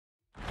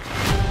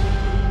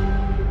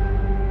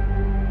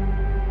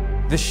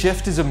The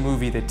Shift is a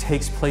movie that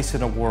takes place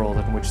in a world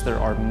in which there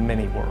are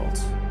many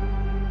worlds.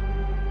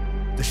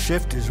 The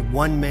Shift is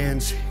one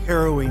man's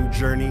harrowing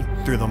journey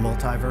through the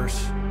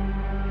multiverse.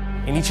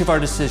 In each of our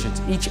decisions,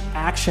 each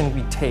action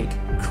we take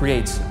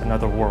creates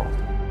another world.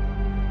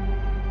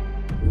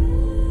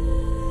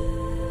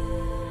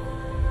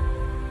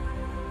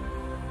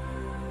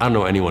 I don't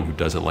know anyone who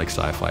doesn't like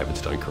sci-fi if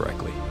it's done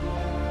correctly.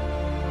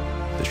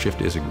 The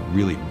Shift is a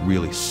really,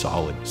 really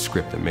solid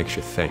script that makes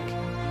you think.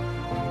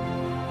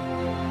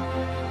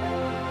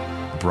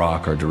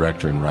 Brock, our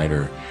director and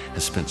writer,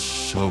 has spent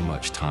so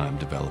much time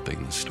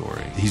developing the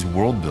story. He's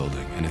world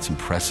building, and it's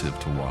impressive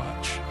to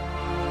watch.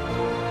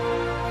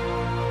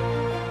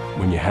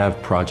 When you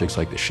have projects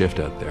like The Shift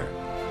out there,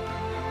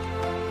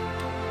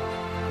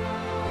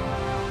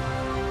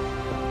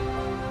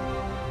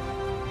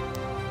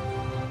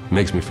 it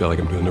makes me feel like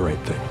I'm doing the right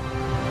thing.